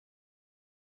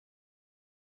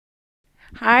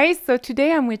Hi, so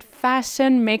today I'm with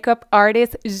fashion makeup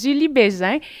artist Julie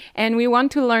Bégin, and we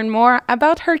want to learn more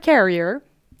about her career.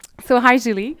 So, hi,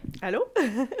 Julie. Hello?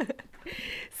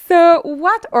 So,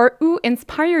 what or who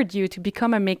inspired you to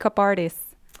become a makeup artist?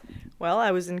 Well,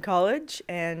 I was in college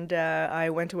and I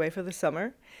went away for the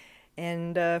summer,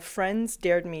 and friends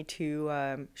dared me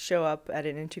to show up at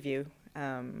an interview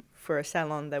for a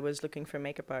salon that was looking for a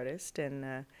makeup artist.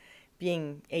 And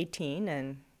being 18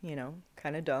 and,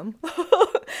 kind of dumb,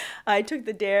 I took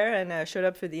the dare and showed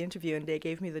up for the interview, and they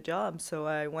gave me the job. So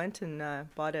I went and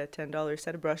bought a $10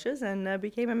 set of brushes and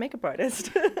became a makeup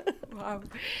artist. Wow.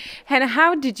 And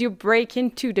how did you break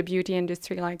into the beauty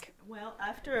industry? Well,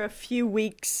 after a few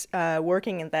weeks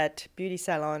working in that beauty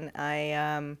salon,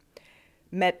 I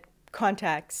met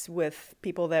contacts with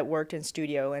people that worked in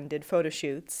studio and did photo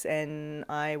shoots, and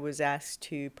I was asked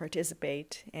to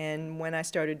participate. And when I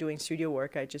started doing studio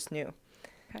work, I just knew.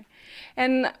 Okay.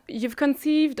 And you've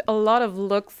conceived a lot of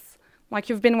looks, like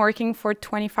you've been working for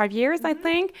 25 years, I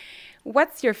think.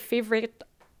 What's your favorite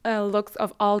looks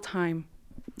of all time?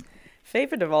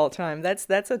 Favorite of all time.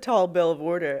 That's a tall bill of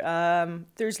order.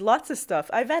 There's lots of stuff.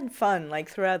 I've had fun like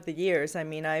throughout the years. I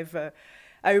mean, I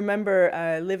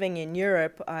remember living in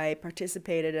Europe. I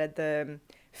participated at the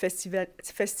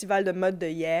Festival de Mode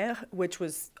de Hier, which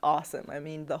was awesome. I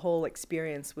mean, the whole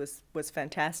experience was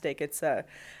fantastic. It's a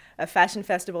fashion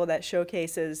festival that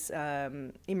showcases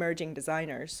emerging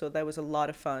designers, so that was a lot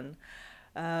of fun.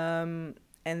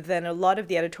 And then a lot of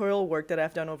the editorial work that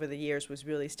I've done over the years was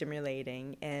really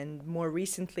stimulating. And more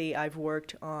recently, I've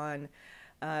worked on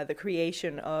the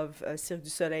creation of a Cirque du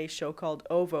Soleil show called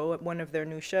OVO, one of their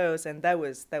new shows, and that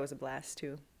was a blast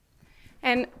too.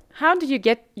 And how do you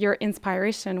get your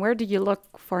inspiration? Where do you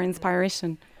look for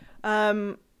inspiration?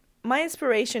 My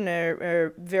inspiration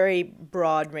are very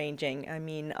broad ranging. I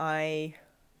mean,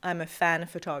 I'm a fan of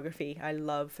photography. I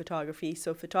love photography,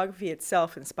 so photography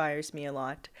itself inspires me a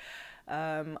lot.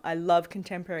 I love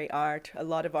contemporary art. A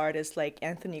lot of artists like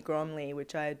Anthony Gormley,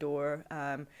 which I adore.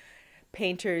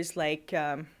 Painters like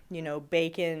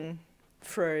Bacon,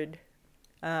 Freud.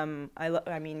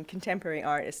 I mean, contemporary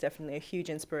art is definitely a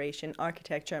huge inspiration.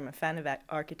 Architecture, I'm a fan of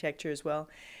architecture as well,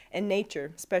 and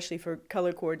nature, especially for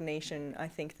color coordination. I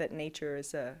think that nature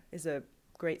is a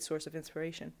great source of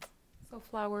inspiration. So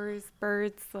flowers,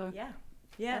 birds. Yeah,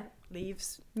 yeah,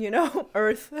 leaves,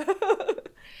 earth.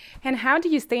 And how do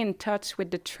you stay in touch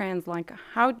with the trends? Like,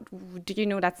 how do you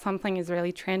know that something is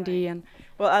really trendy? Right. And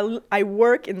Well, I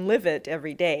work and live it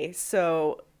every day.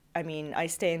 So, I mean, I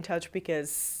stay in touch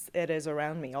because it is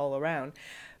around me all around.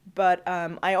 But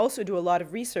I also do a lot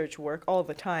of research work all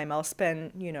the time. I'll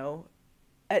spend,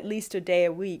 at least a day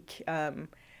a week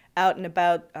out and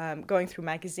about, going through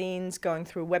magazines, going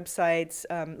through websites,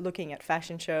 looking at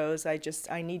fashion shows.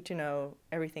 I need to know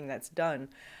everything that's done.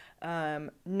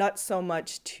 Not so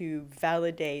much to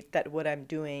validate that what I'm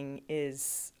doing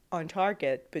is on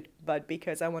target, but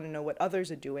because I want to know what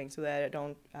others are doing so that I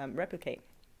don't replicate.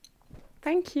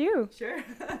 thank you. Sure.